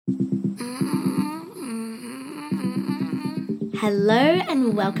Hello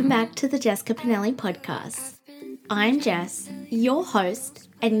and welcome back to the Jessica Pinelli podcast. I'm Jess, your host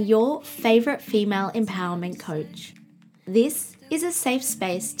and your favorite female empowerment coach. This is a safe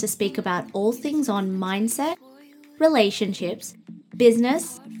space to speak about all things on mindset, relationships,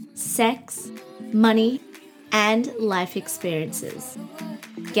 business, sex, money, and life experiences.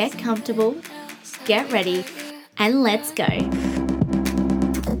 Get comfortable, get ready, and let's go.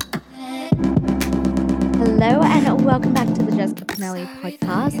 Hello and welcome back to the Jessica Pinelli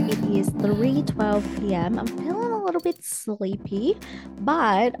podcast. It is 3:12 p.m. I'm feeling a little bit sleepy,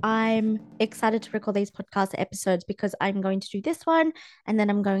 but I'm excited to record these podcast episodes because I'm going to do this one and then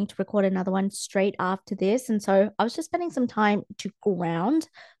I'm going to record another one straight after this. And so I was just spending some time to ground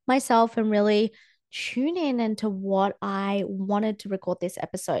myself and really tune in into what I wanted to record this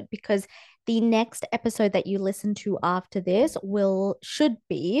episode, because the next episode that you listen to after this should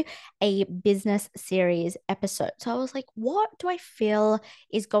be a business series episode. So I was like, what do I feel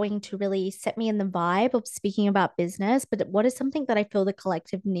is going to really set me in the vibe of speaking about business, but what is something that I feel the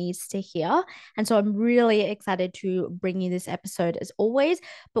collective needs to hear? And so I'm really excited to bring you this episode as always,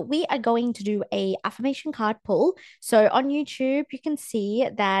 but we are going to do a affirmation card pull. So on YouTube, you can see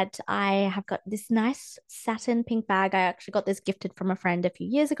that I have got this nice satin pink bag. I actually got this gifted from a friend a few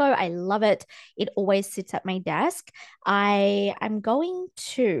years ago. I love it. It always sits at my desk. I am going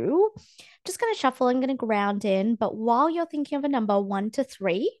to just going to shuffle. I'm going to ground in. But while you're thinking of a number 1 to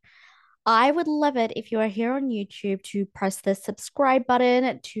 3, I would love it if you are here on YouTube to press the subscribe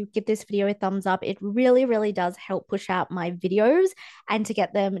button, to give this video a thumbs up. It really, really does help push out my videos and to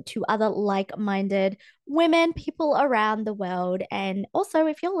get them to other like-minded women, people around the world. And also,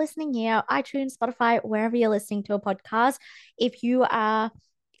 if you're listening here, iTunes, Spotify, wherever you're listening to a podcast, if you are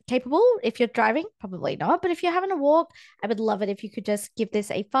capable, if you're driving, probably not, but if you're having a walk, I would love it if you could just give this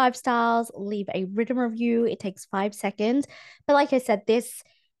a 5 stars, leave a written review. It takes 5 seconds. But like I said, this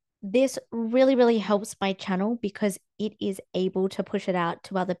really, really helps my channel because it is able to push it out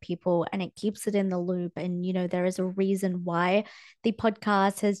to other people and it keeps it in the loop. And, there is a reason why the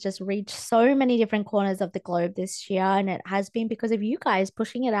podcast has just reached so many different corners of the globe this year. And it has been because of you guys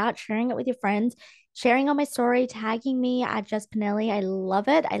pushing it out, sharing it with your friends, sharing on my story, tagging me at Jess Pinelli. I love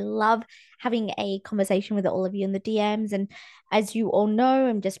it. I love having a conversation with all of you in the DMs. And as you all know,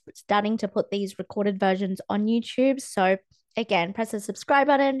 I'm just starting to put these recorded versions on YouTube. So again, press the subscribe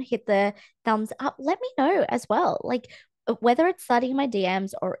button, hit the thumbs up. Let me know as well, like whether it's starting my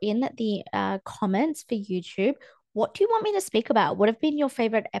DMs or in the comments for YouTube. What do you want me to speak about? What have been your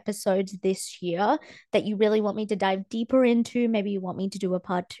favorite episodes this year that you really want me to dive deeper into? Maybe you want me to do a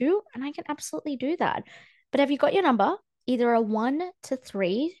part 2, and I can absolutely do that. But have you got your number? Either a 1 to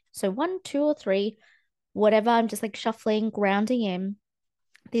 3, so 1, 2, or 3, whatever. I'm just like shuffling, grounding in.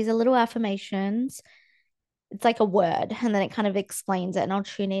 These are little affirmations. It's like a word and then it kind of explains it, and I'll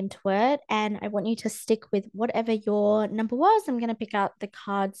tune into it. And I want you to stick with whatever your number was. I'm going to pick out the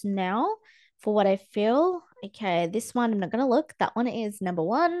cards now for what I feel. Okay, this one, I'm not going to look. That one is number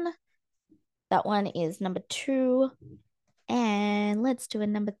 1. That one is number 2. And let's do a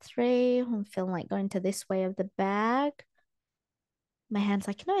number 3. I'm feeling like going to this way of the bag. My hand's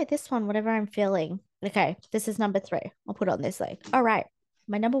like, no, this one, whatever I'm feeling. Okay, this is number 3. I'll put it on this leg. All right,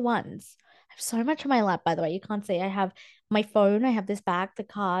 my number 1s. I have so much on my lap, by the way. You can't see. I have my phone. I have this bag, the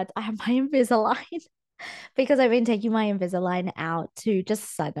cards. I have my Invisalign because I've been taking my Invisalign out to, just a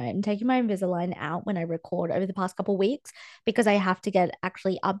side note, I'm taking my Invisalign out when I record over the past couple of weeks because I have to get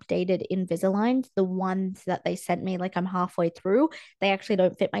actually updated Invisaligns. The ones that they sent me, like I'm halfway through, they actually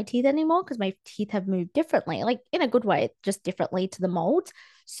don't fit my teeth anymore because my teeth have moved differently, like in a good way, just differently to the molds.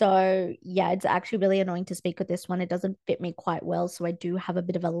 So yeah, it's actually really annoying to speak with this one. It doesn't fit me quite well. So I do have a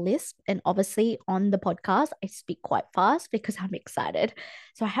bit of a lisp. And obviously on the podcast, I speak quite fast because I'm excited.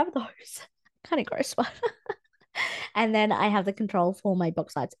 So I have those. Kind of gross one. And then I have the control for my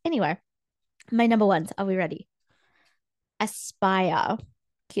box lights. Anyway, my number 1s. Are we ready? Aspire.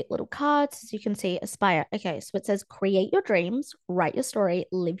 Cute little cards, as you can see. Aspire. Okay, so it says create your dreams, write your story,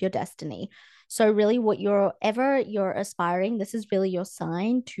 live your destiny. So really whatever you're aspiring, this is really your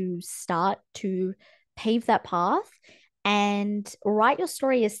sign to start to pave that path. And write your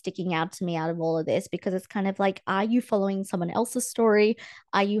story is sticking out to me out of all of this because it's kind of like, are you following someone else's story?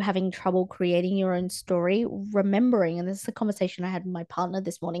 Are you having trouble creating your own story? Remembering, and this is a conversation I had with my partner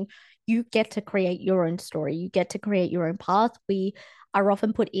this morning, you get to create your own story. You get to create your own path. We are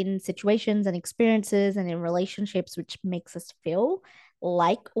often put in situations and experiences and in relationships which makes us feel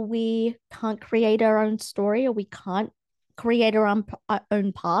like we can't create our own story or we can't create our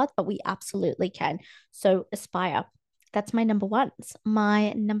own path, but we absolutely can. So aspire. That's my number 1s.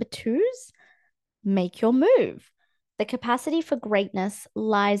 My number 2s, make your move. The capacity for greatness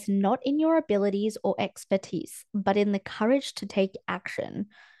lies not in your abilities or expertise, but in the courage to take action.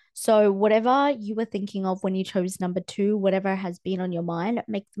 So, whatever you were thinking of when you chose number two, whatever has been on your mind,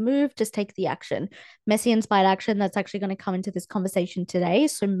 make the move, just take the action. Messy inspired action, that's actually going to come into this conversation today.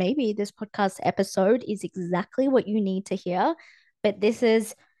 So, maybe this podcast episode is exactly what you need to hear. But this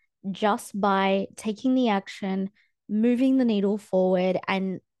is just by taking the action, moving the needle forward.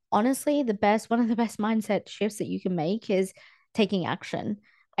 And honestly, one of the best mindset shifts that you can make is taking action.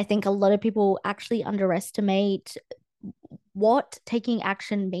 I think a lot of people actually underestimate what taking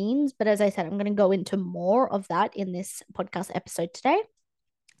action means. But as I said, I'm going to go into more of that in this podcast episode today.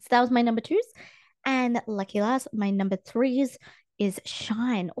 So that was my number twos. And lucky last, my number threes is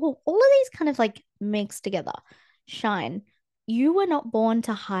shine. All of these kind of like mix together. Shine. You were not born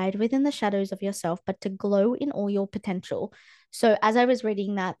to hide within the shadows of yourself, but to glow in all your potential. So, as I was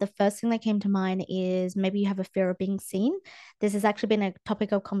reading that, the first thing that came to mind is maybe you have a fear of being seen. This has actually been a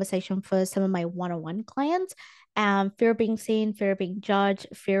topic of conversation for some of my one on one clients. Fear of being seen, fear of being judged,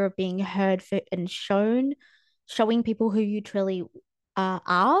 fear of being heard and shown, showing people who you truly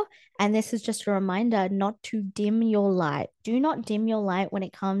are. And this is just a reminder not to dim your light. Do not dim your light when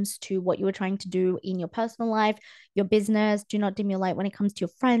it comes to what you are trying to do in your personal life, your business. Do not dim your light when it comes to your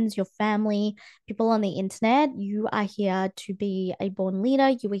friends, your family, people on the internet. You are here to be a born leader.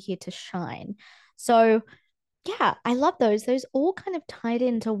 You are here to shine. So, yeah, I love those. Those all kind of tied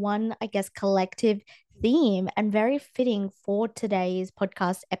into one, I guess, collective theme and very fitting for today's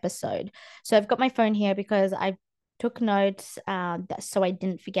podcast episode. So I've got my phone here because I took notes so I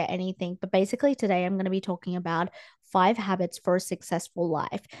didn't forget anything. But basically, today I'm going to be talking about 5 habits for a successful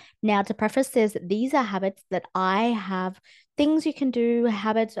life. Now, to preface this, these are habits that I have, things you can do,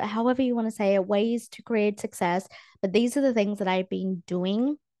 habits, however you want to say it, ways to create success. But these are the things that I've been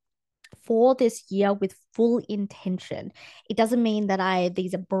doing for this year with full intention. It doesn't mean that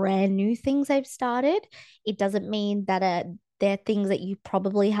these are brand new things I've started. It doesn't mean that they're things that you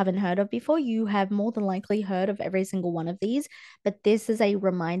probably haven't heard of before. You have more than likely heard of every single one of these, but this is a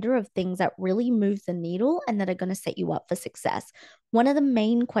reminder of things that really move the needle and that are going to set you up for success. One of the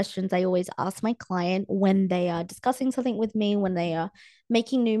main questions I always ask my client when they are discussing something with me, when they are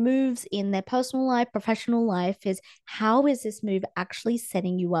making new moves in their personal life, professional life, is how is this move actually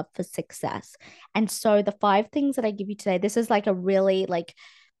setting you up for success? And so the 5 things that I give you today, this is like a really like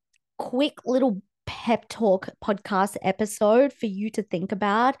quick little pep talk podcast episode for you to think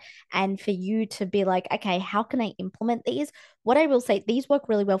about and for you to be like, okay, how can I implement these? What I will say, these work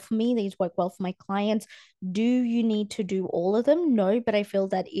really well for me. These work well for my clients. Do you need to do all of them? No, but I feel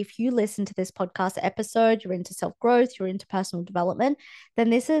that if you listen to this podcast episode, you're into self growth, you're into personal development,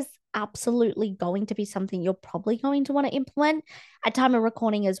 then this is absolutely going to be something you're probably going to want to implement. At time of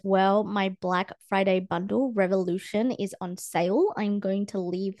recording as well, my Black Friday bundle Revolution is on sale. I'm going to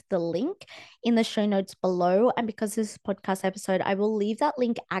leave the link in the show notes below. And because this podcast episode, I will leave that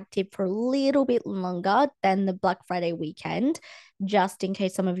link active for a little bit longer than the Black Friday weekend, just in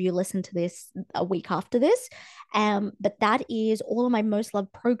case some of you listen to this a week after this. But that is all of my most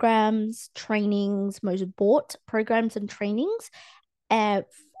loved programs, trainings, most bought programs and trainings.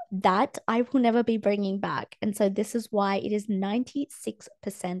 That I will never be bringing back. And so this is why it is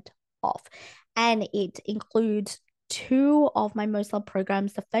 96% off. And it includes 2 of my most loved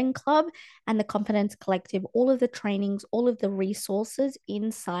programs, the Fen Club and the Confidence Collective, all of the trainings, all of the resources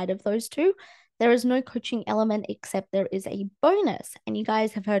inside of those 2. There is no coaching element except there is a bonus. And you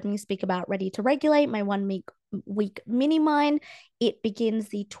guys have heard me speak about Ready to Regulate, my 1 week mini mind. It begins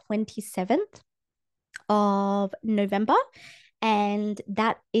the 27th of November. And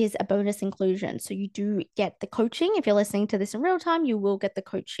that is a bonus inclusion. So you do get the coaching. If you're listening to this in real time, you will get the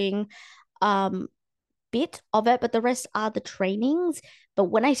coaching bit of it, but the rest are the trainings. But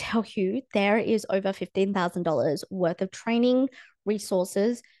when I tell you there is over $15,000 worth of training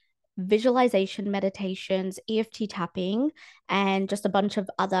resources, visualization meditations, EFT tapping, and just a bunch of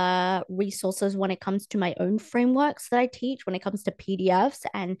other resources when it comes to my own frameworks that I teach, when it comes to PDFs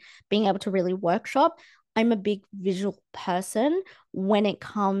and being able to really workshop. I'm a big visual person when it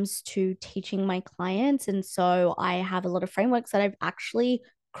comes to teaching my clients. And so I have a lot of frameworks that I've actually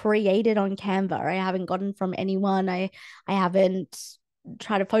created on Canva. I haven't gotten from anyone. I haven't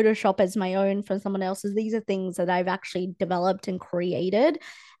tried to Photoshop as my own from someone else's. These are things that I've actually developed and created.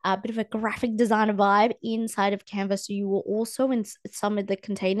 A bit of a graphic designer vibe inside of Canva. So you will also, in some of the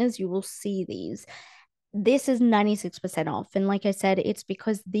containers, you will see these. this is 96% off. And like I said, it's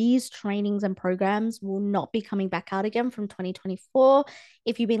because these trainings and programs will not be coming back out again from 2024.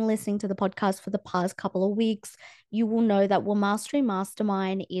 If you've been listening to the podcast for the past couple of weeks, you will know that Will Mastery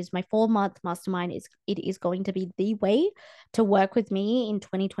Mastermind is my 4-month mastermind. It is going to be the way to work with me in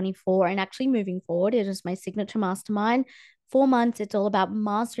 2024 and actually moving forward. It is my signature mastermind. 4 months, it's all about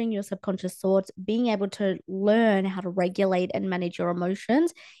mastering your subconscious thoughts, being able to learn how to regulate and manage your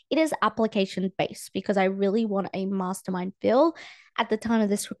emotions. It is application based because I really want a mastermind feel. At the time of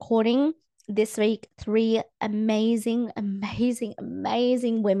this recording, this week, three amazing, amazing,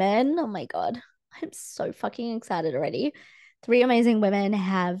 amazing women. Oh my God, I'm so fucking excited already. Three amazing women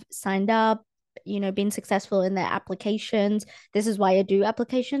have signed up, been successful in their applications. This is why I do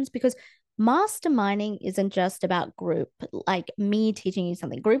applications, because masterminding isn't just about group, like me teaching you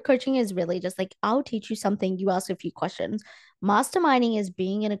something. Group coaching is really just like, I'll teach you something, you ask a few questions. Masterminding is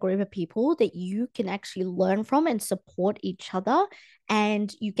being in a group of people that you can actually learn from and support each other.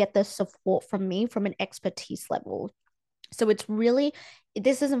 And you get the support from me from an expertise level. So it's really,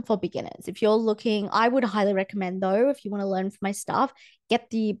 this isn't for beginners. If you're looking, I would highly recommend though, if you want to learn from my stuff,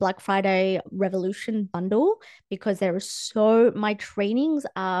 get the Black Friday Revolution bundle, because there is my trainings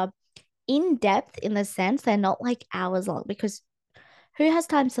are in depth in the sense they're not like hours long, because who has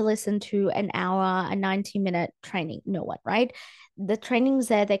time to listen to an hour, a 90-minute training? No one, right? The trainings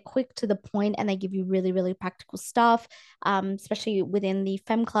there, they're quick to the point and they give you really, really practical stuff, especially within the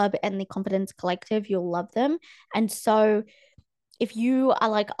Fem Club and the Confidence Collective. You'll love them. And so if you are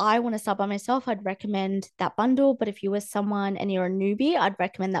like, I want to start by myself, I'd recommend that bundle. But if you were someone and you're a newbie, I'd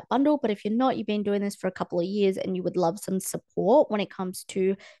recommend that bundle. But if you're not, you've been doing this for a couple of years and you would love some support when it comes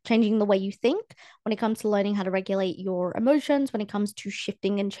to changing the way you think, when it comes to learning how to regulate your emotions, when it comes to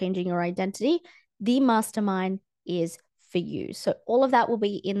shifting and changing your identity, the mastermind is for you. So all of that will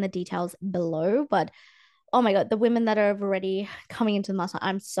be in the details below. But oh my God, the women that are already coming into the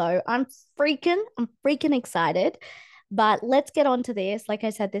mastermind, I'm freaking excited. But let's get on to this. Like I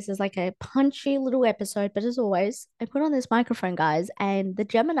said, this is like a punchy little episode, but as always, I put on this microphone, guys, and the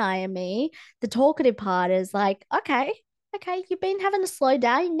Gemini and me, the talkative part is like, okay, you've been having a slow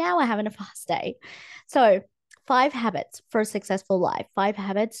day. Now we're having a fast day. So, 5 habits for a successful life, 5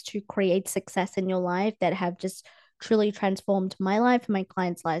 habits to create success in your life that have just truly transformed my life and my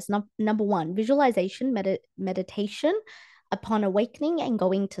clients' lives. Number one, visualization, meditation upon awakening and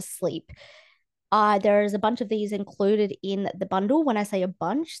going to sleep. There is a bunch of these included in the bundle. When I say a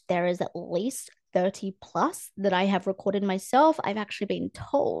bunch, there is at least 30 plus that I have recorded myself. I've actually been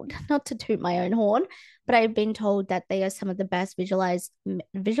told, not to toot my own horn, but I've been told that they are some of the best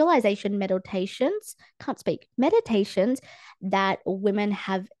visualization meditations, can't speak, meditations that women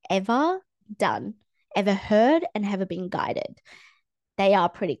have ever done, ever heard, and ever been guided. They are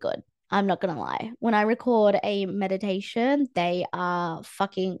pretty good. I'm not gonna lie. When I record a meditation, they are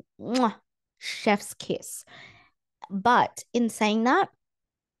fucking mwah, chef's kiss. But in saying that,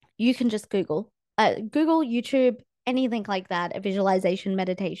 you can just Google, YouTube, anything like that, a visualization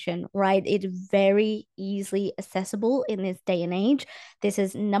meditation, right? It's very easily accessible in this day and age. This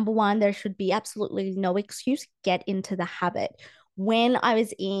is number one, there should be absolutely no excuse. Get into the habit. When I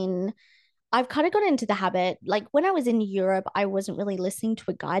was in I've kind of got into the habit. Like when I was in Europe, I wasn't really listening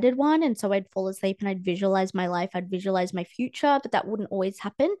to a guided one. And so I'd fall asleep and I'd visualize my life, I'd visualize my future, but that wouldn't always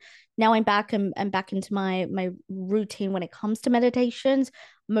happen. Now I'm back and back into my routine when it comes to meditations.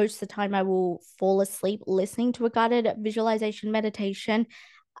 Most of the time I will fall asleep listening to a guided visualization meditation,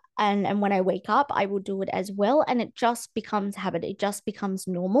 and when I wake up I will do it as well, and it just becomes habit, it just becomes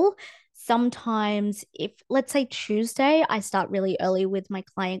normal. Sometimes, if let's say Tuesday I start really early with my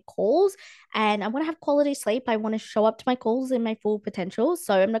client calls and I want to have quality sleep, I want to show up to my calls in my full potential,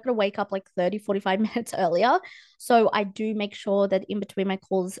 so I'm not going to wake up like 30-45 minutes earlier. So I do make sure that in between my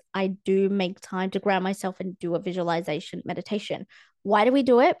calls I do make time to ground myself and do a visualization meditation. Why do we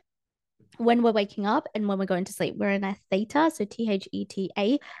do it? When we're waking up and when we're going to sleep, we're in a theta, so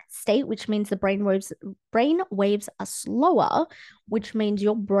theta state, which means the brain waves are slower, which means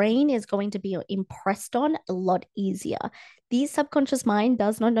your brain is going to be impressed on a lot easier. The subconscious mind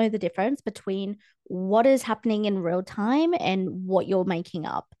does not know the difference between what is happening in real time and what you're making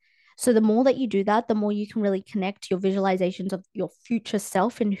up. So the more that you do that, the more you can really connect your visualizations of your future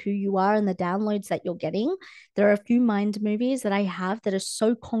self and who you are and the downloads that you're getting. There are a few mind movies that I have that are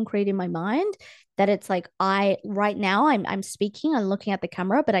so concrete in my mind that it's like I right now I'm speaking, I'm looking at the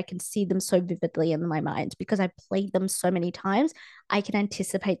camera, but I can see them so vividly in my mind because I played them so many times. I can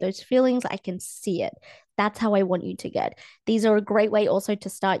anticipate those feelings, I can see it. That's how I want you to get. These are a great way also to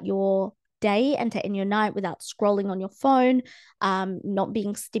start your day and to end your night without scrolling on your phone, not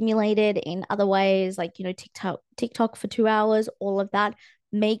being stimulated in other ways, like, TikTok for 2 hours, all of that.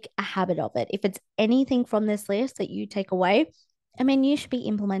 Make a habit of it. If it's anything from this list that you take away, I mean, you should be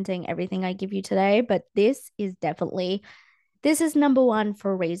implementing everything I give you today, but this is number one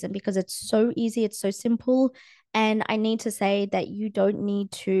for a reason because it's so easy, it's so simple. And I need to say that you don't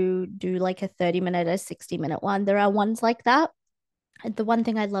need to do like a 30-minute or 60-minute one. There are ones like that. The one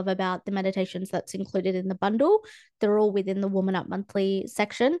thing I love about the meditations that's included in the bundle, they're all within the Woman Up Monthly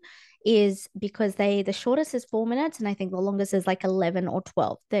section, is because the shortest is 4 minutes, and I think the longest is like 11 or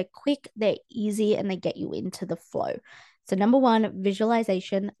 12. They're quick, they're easy, and they get you into the flow. So, number one,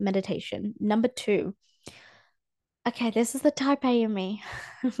 visualization, meditation. Number two, okay, this is the type A in me.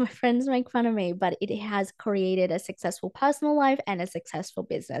 My friends make fun of me, but it has created a successful personal life and a successful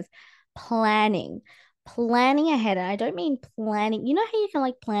business. Planning, planning ahead. And I don't mean planning. You know how you can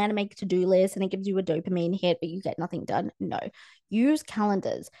like plan and make to-do lists and it gives you a dopamine hit, but you get nothing done? No, use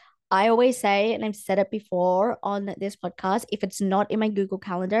calendars. I always say, and I've said it before on this podcast, if it's not in my Google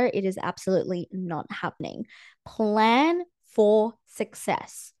Calendar, it is absolutely not happening. Plan for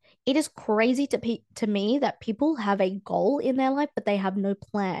success. It is crazy to me that people have a goal in their life, but they have no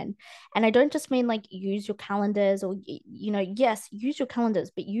plan. And I don't just mean like use your calendars or, yes, use your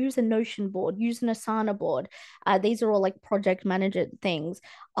calendars, but use a Notion board, use an Asana board. These are all like project manager things.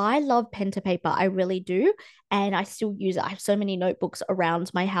 I love pen to paper. I really do. And I still use it. I have so many notebooks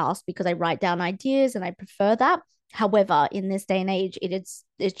around my house because I write down ideas and I prefer that. However, in this day and age, it's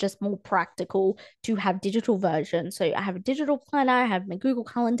just more practical to have digital versions. So I have a digital planner, I have my Google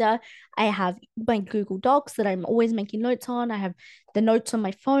Calendar, I have my Google Docs that I'm always making notes on. I have the notes on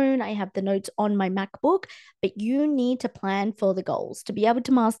my phone, I have the notes on my MacBook. But you need to plan for the goals to be able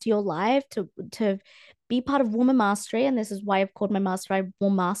to master your life, to be part of Woman Mastery. And this is why I've called my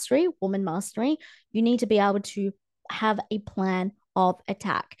mastery Woman Mastery. You need to be able to have a plan of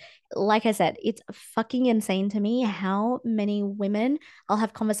attack. Like I said, it's fucking insane to me how many women I'll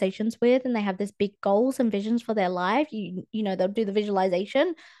have conversations with and they have this big goals and visions for their life. They'll do the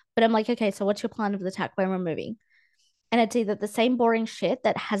visualization, but I'm like, okay, so what's your plan of attack when we're moving? And it's either the same boring shit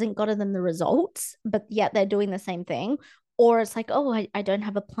that hasn't gotten them the results, but yet they're doing the same thing. Or it's like, oh, I don't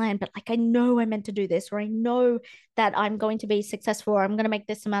have a plan, but like I know I meant to do this, or I know that I'm going to be successful, or I'm going to make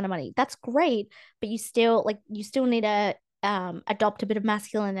this amount of money. That's great, but you still need to adopt a bit of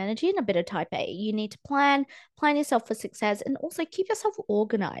masculine energy and a bit of type A. You need to plan yourself for success, and also keep yourself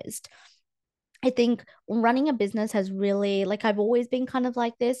organized. I think running a business has really, like, I've always been kind of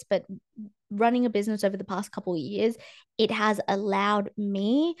like this, but running a business over the past couple of years, it has allowed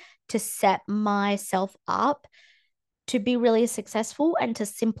me to set myself up to be really successful and to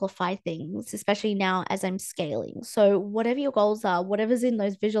simplify things, especially now as I'm scaling. So, whatever your goals are, whatever's in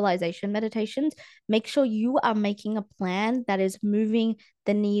those visualization meditations, make sure you are making a plan that is moving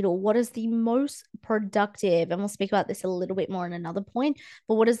the needle. What is the most productive? And we'll speak about this a little bit more in another point,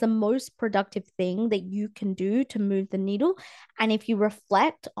 but what is the most productive thing that you can do to move the needle? And if you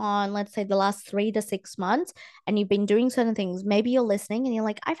reflect on, let's say, the last 3 to 6 months and you've been doing certain things, maybe you're listening and you're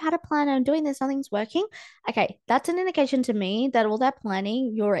like, I've had a plan, I'm doing this, nothing's working. Okay, that's an indication to me that all that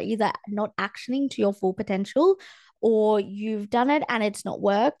planning, you're either not actioning to your full potential or you've done it and it's not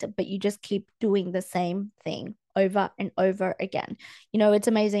worked, but you just keep doing the same thing over and over again. It's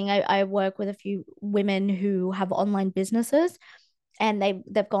amazing. I work with a few women who have online businesses and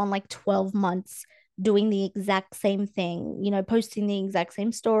they've gone like 12 months doing the exact same thing, posting the exact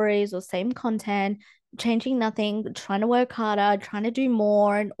same stories or same content, changing nothing, trying to work harder, trying to do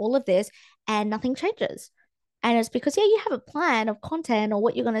more, and all of this, and nothing changes. And it's because, yeah, you have a plan of content or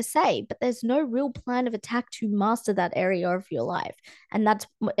what you're going to say, but there's no real plan of attack to master that area of your life. And that's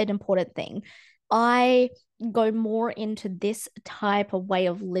an important thing. I go more into this type of way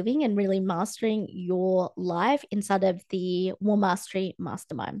of living and really mastering your life inside of the War Mastery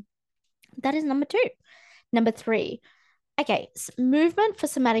Mastermind. That is number two. Number three, okay, movement for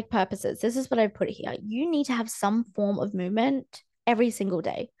somatic purposes. This is what I put here. You need to have some form of movement every single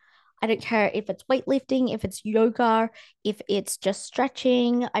day. I don't care if it's weightlifting, if it's yoga, if it's just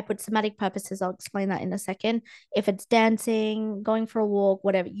stretching. I put somatic purposes. I'll explain that in a second. If it's dancing, going for a walk,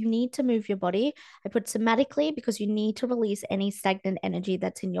 whatever, you need to move your body. I put somatically because you need to release any stagnant energy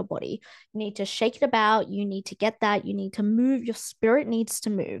that's in your body. You need to shake it about. You need to get that. You need to move. Your spirit needs to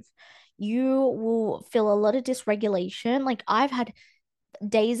move. You will feel a lot of dysregulation. Like I've had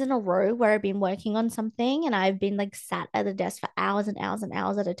days in a row where I've been working on something and I've been like sat at the desk for hours and hours and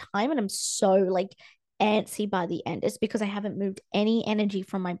hours at a time. And I'm so like antsy by the end. It's because I haven't moved any energy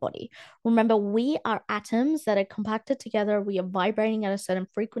from my body. Remember, we are atoms that are compacted together. We are vibrating at a certain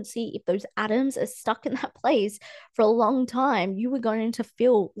frequency. If those atoms are stuck in that place for a long time, you are going to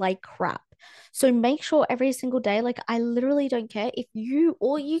feel like crap. So make sure every single day, like I literally don't care if you,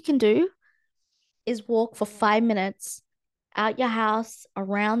 all you can do is walk for 5 minutes out your house,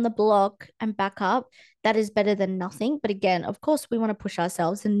 around the block, and back up. That is better than nothing. But again, of course, we want to push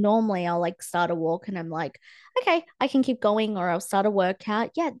ourselves. And normally I'll like start a walk and I'm like, okay, I can keep going, or I'll start a workout.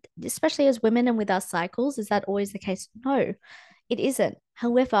 Yeah, especially as women and with our cycles, is that always the case? No, it isn't.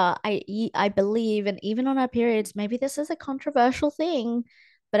 However, I believe, and even on our periods, maybe this is a controversial thing,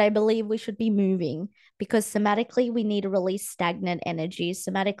 but I believe we should be moving because somatically we need to release stagnant energy.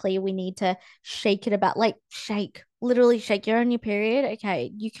 Somatically, we need to shake it about, like shake, literally shake. You're on your period.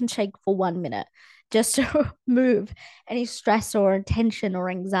 Okay, you can shake for 1 minute just to move any stress or tension or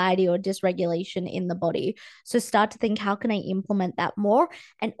anxiety or dysregulation in the body. So start to think, how can I implement that more?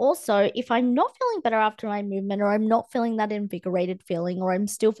 And also, if I'm not feeling better after my movement, or I'm not feeling that invigorated feeling, or I'm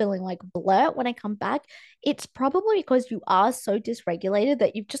still feeling like blur when I come back, it's probably because you are so dysregulated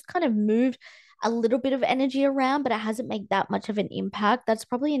that you've just kind of moved a little bit of energy around, but it hasn't made that much of an impact. That's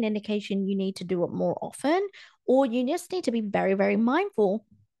probably an indication you need to do it more often, or you just need to be very, very mindful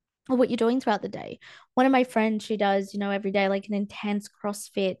of what you're doing throughout the day. One of my friends, she does, every day, like an intense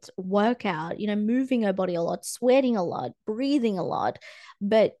CrossFit workout, moving her body a lot, sweating a lot, breathing a lot.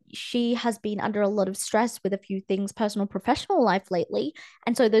 But she has been under a lot of stress with a few things, personal, professional life lately.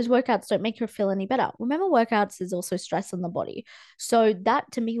 And so those workouts don't make her feel any better. Remember, workouts is also stress on the body. So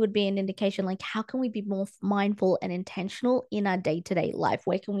that to me would be an indication, like, how can we be more mindful and intentional in our day to day life?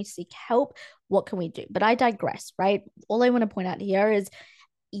 Where can we seek help? What can we do? But I digress, right? All I want to point out here is,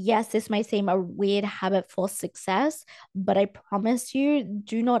 yes, this may seem a weird habit for success, but I promise you,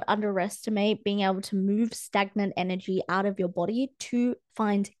 do not underestimate being able to move stagnant energy out of your body to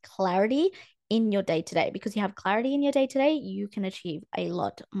find clarity in your day to day. Because you have clarity in your day to day, you can achieve a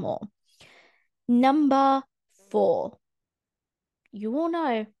lot more. Number 4, you all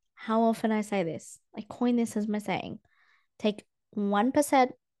know how often I say this. I coin this as my saying: take 1%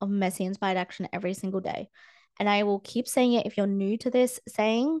 of messy inspired action every single day. And I will keep saying it. If you're new to this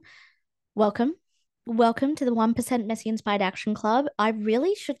saying, welcome. Welcome to the 1% Messy Inspired Action Club. I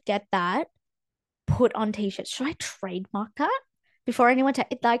really should get that put on t-shirts. Should I trademark that before anyone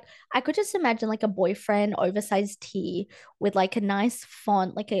like, I could just imagine like a boyfriend oversized tee with like a nice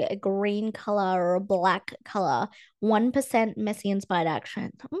font, like a green color or a black color, 1% Messy Inspired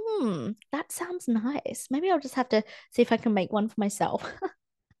Action. That sounds nice. Maybe I'll just have to see if I can make one for myself.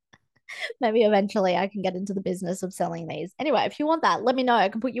 Maybe eventually I can get into the business of selling these. Anyway, if you want that, let me know. I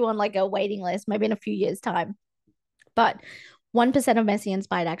can put you on like a waiting list, maybe in a few years' time. But 1% of messy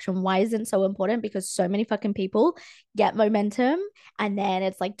inspired action, why isn't so important? Because so many fucking people get momentum and then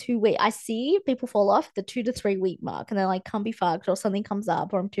it's like 2 weeks. I see people fall off the 2 to 3 week mark and they're like, can't be fucked, or something comes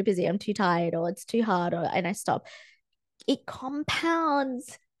up, or I'm too busy, I'm too tired, or it's too hard, and I stop. It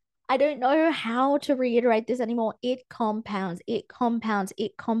compounds. I don't know how to reiterate this anymore. It compounds, it compounds,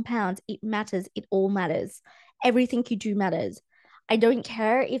 it compounds, it matters, it all matters. Everything you do matters. I don't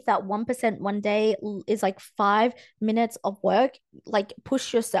care if that 1% one day is like 5 minutes of work, like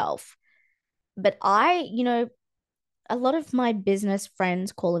push yourself. But a lot of my business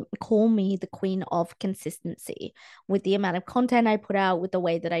friends call me the queen of consistency, with the amount of content I put out, with the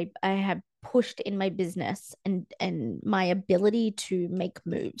way that I have pushed in my business, and my ability to make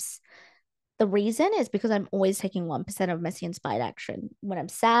moves. The reason is because I'm always taking 1% of messy inspired action. When I'm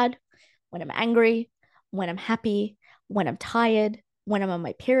sad, when I'm angry, when I'm happy, when I'm tired, when I'm on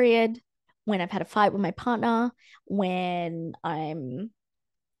my period, when I've had a fight with my partner, when I'm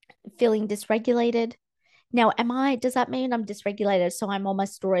feeling dysregulated. Now, does that mean I'm dysregulated? So I'm on my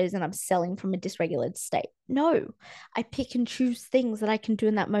stories and I'm selling from a dysregulated state? No, I pick and choose things that I can do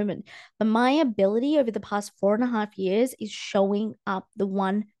in that moment. But my ability over the past 4.5 years is showing up the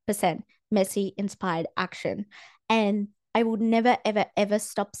 1% messy inspired action. And I will never, ever, ever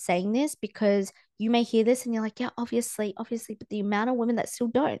stop saying this, because you may hear this and you're like, yeah, obviously, obviously, but the amount of women that still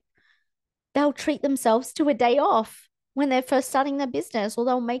don't, they'll treat themselves to a day off when they're first starting their business, or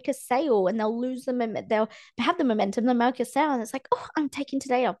they'll make a sale and they'll lose them, and they'll have the momentum, they'll make a sale, and it's like, oh, I'm taking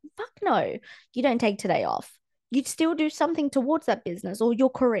today off. Fuck no, you don't take today off. You'd still do something towards that business or your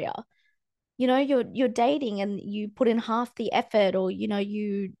career. You're dating and you put in half the effort, or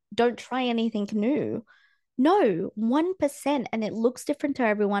you don't try anything new. No, 1%, and it looks different to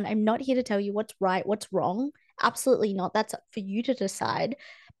everyone. I'm not here to tell you what's right, what's wrong. Absolutely not. That's up for you to decide.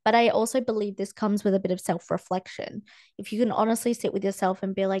 But I also believe this comes with a bit of self-reflection. If you can honestly sit with yourself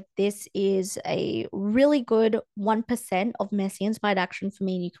and be like, this is a really good 1% of messy inspired action for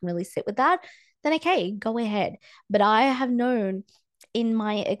me, and you can really sit with that, then okay, go ahead. But I have known in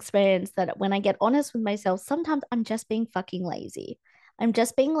my experience that when I get honest with myself, sometimes I'm just being fucking lazy. I'm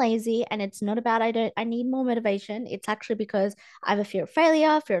just being lazy, and it's not about I need more motivation. It's actually because I have a fear of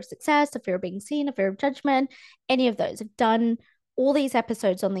failure, fear of success, a fear of being seen, a fear of judgment, any of those. I've done all these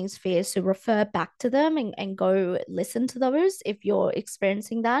episodes on these fears, so refer back to them and go listen to those if you're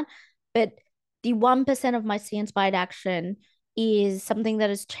experiencing that. But the 1% of my C inspired action is something that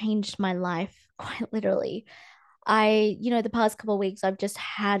has changed my life quite literally. The past couple of weeks, I've just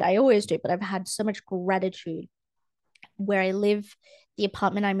had, I always do, but I've had so much gratitude where I live, the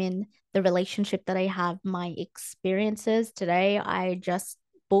apartment I'm in, the relationship that I have, my experiences. Today, I just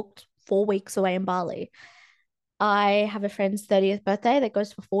booked 4 weeks away in Bali. I have a friend's 30th birthday that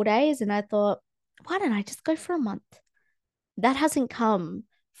goes for 4 days, and I thought, why don't I just go for a month? That hasn't come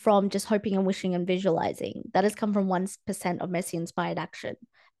from just hoping and wishing and visualizing. That has come from 1% of messy inspired action,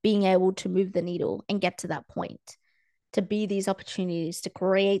 being able to move the needle and get to that point, to be these opportunities, to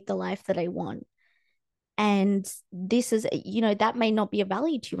create the life that I want. And this is, that may not be a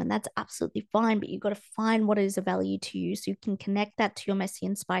value to you, and that's absolutely fine. But you've got to find what is a value to you so you can connect that to your messy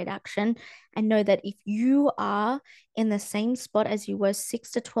inspired action and know that if you are in the same spot as you were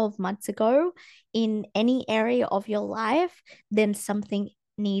 6 to 12 months ago in any area of your life, then something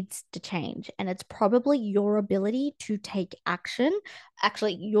needs to change. And it's probably your ability to take action,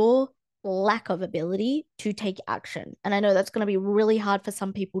 actually, your lack of ability to take action. And I know that's going to be really hard for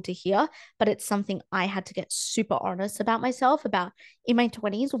some people to hear, but it's something I had to get super honest about myself about in my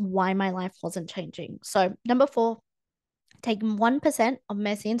 20s, why my life wasn't changing. So, number 4, take 1% of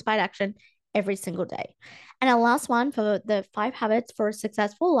messy inspired action every single day. And our last one for the 5 habits for a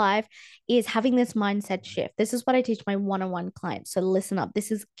successful life is having this mindset shift. This is what I teach my one-on-one clients. So listen up.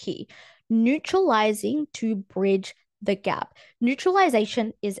 This is key. Neutralizing to bridge the gap.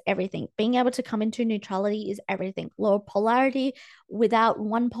 Neutralization is everything. Being able to come into neutrality is everything. Low polarity, without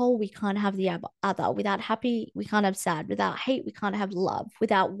one pole, we can't have the other. Without happy, we can't have sad. Without hate, we can't have love.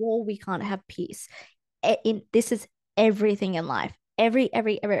 Without war, we can't have peace. This is everything in life. Every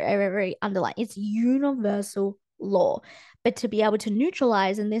underline. It's universal law. But to be able to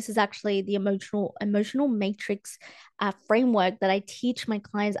neutralize, and this is actually the emotional matrix framework that I teach my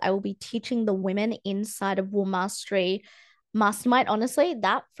clients. I will be teaching the women inside of Wool Mastery Mastermind. Honestly,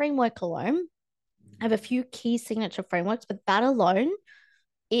 that framework alone, I have a few key signature frameworks, but that alone,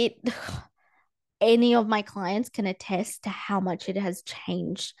 it any of my clients can attest to how much it has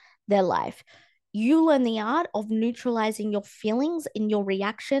changed their life. You learn the art of neutralizing your feelings and your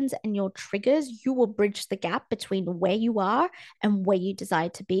reactions and your triggers. You will bridge the gap between where you are and where you desire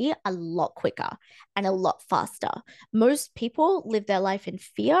to be a lot quicker and a lot faster. Most people live their life in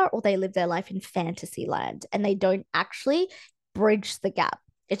fear, or they live their life in fantasy land, and they don't actually bridge the gap.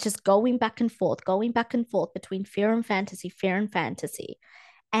 It's just going back and forth, between fear and fantasy, fear and fantasy.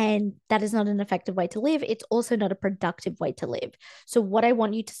 And that is not an effective way to live. It's also not a productive way to live. So, what I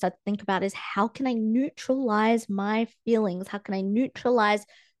want you to start to think about is, how can I neutralize my feelings? How can I neutralize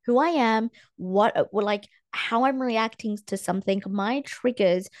who I am, like how I'm reacting to something, my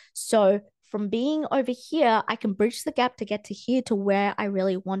triggers. So, from being over here, I can bridge the gap to get to here, to where I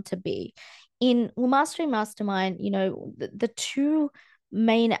really want to be. In Mastery Mastermind, the two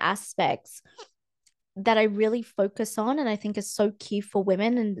main aspects that I really focus on, and I think is so key for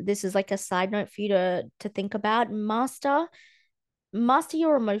women, and this is like a side note for you to think about: master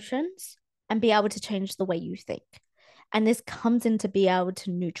your emotions and be able to change the way you think. And this comes into be able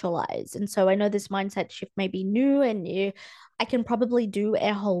to neutralize. And so I know this mindset shift may be new, and I can probably do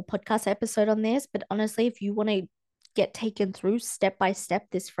a whole podcast episode on this, but honestly, if you want to get taken through step by step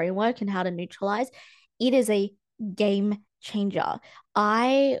this framework and how to neutralize, it is a game changer.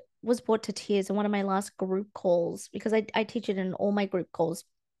 I was brought to tears in one of my last group calls, because I teach it in all my group calls,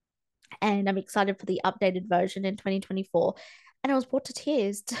 and I'm excited for the updated version in 2024. And I was brought to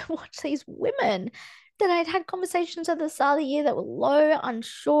tears to watch these women that I'd had conversations at the start of the year that were low,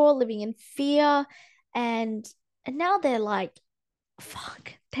 unsure, living in fear, and now they're like,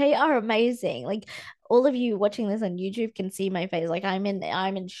 fuck, they are amazing. Like, all of you watching this on YouTube can see my face. Like, I'm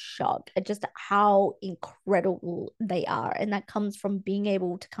in shock at just how incredible they are. And that comes from being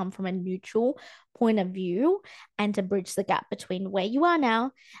able to come from a neutral point of view and to bridge the gap between where you are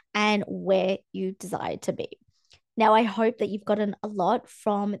now and where you desire to be. Now, I hope that you've gotten a lot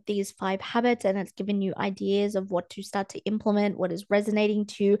from these 5 habits and it's given you ideas of what to start to implement, what is resonating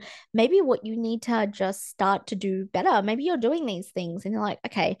to you, maybe what you need to just start to do better. Maybe you're doing these things and you're like,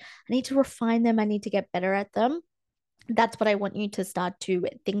 okay, I need to refine them, I need to get better at them. That's what I want you to start to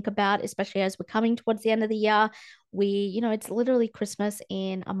think about, especially as we're coming towards the end of the year. It's literally Christmas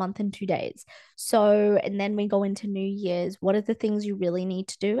in a month and 2 days. So, and then we go into New Year's. What are the things you really need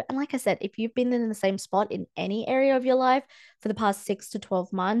to do? And like I said, if you've been in the same spot in any area of your life for the past 6 to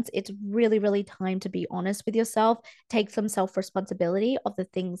 12 months, it's really, really time to be honest with yourself, take some self responsibility of the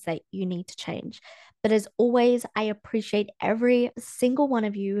things that you need to change. But as always, I appreciate every single one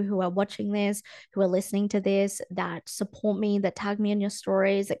of you who are watching this, who are listening to this, that support me, that tag me in your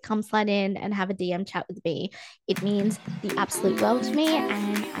stories, that come slide in and have a DM chat with me. It means the absolute world to me,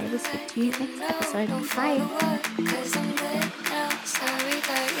 and I will speak to you next episode. Bye.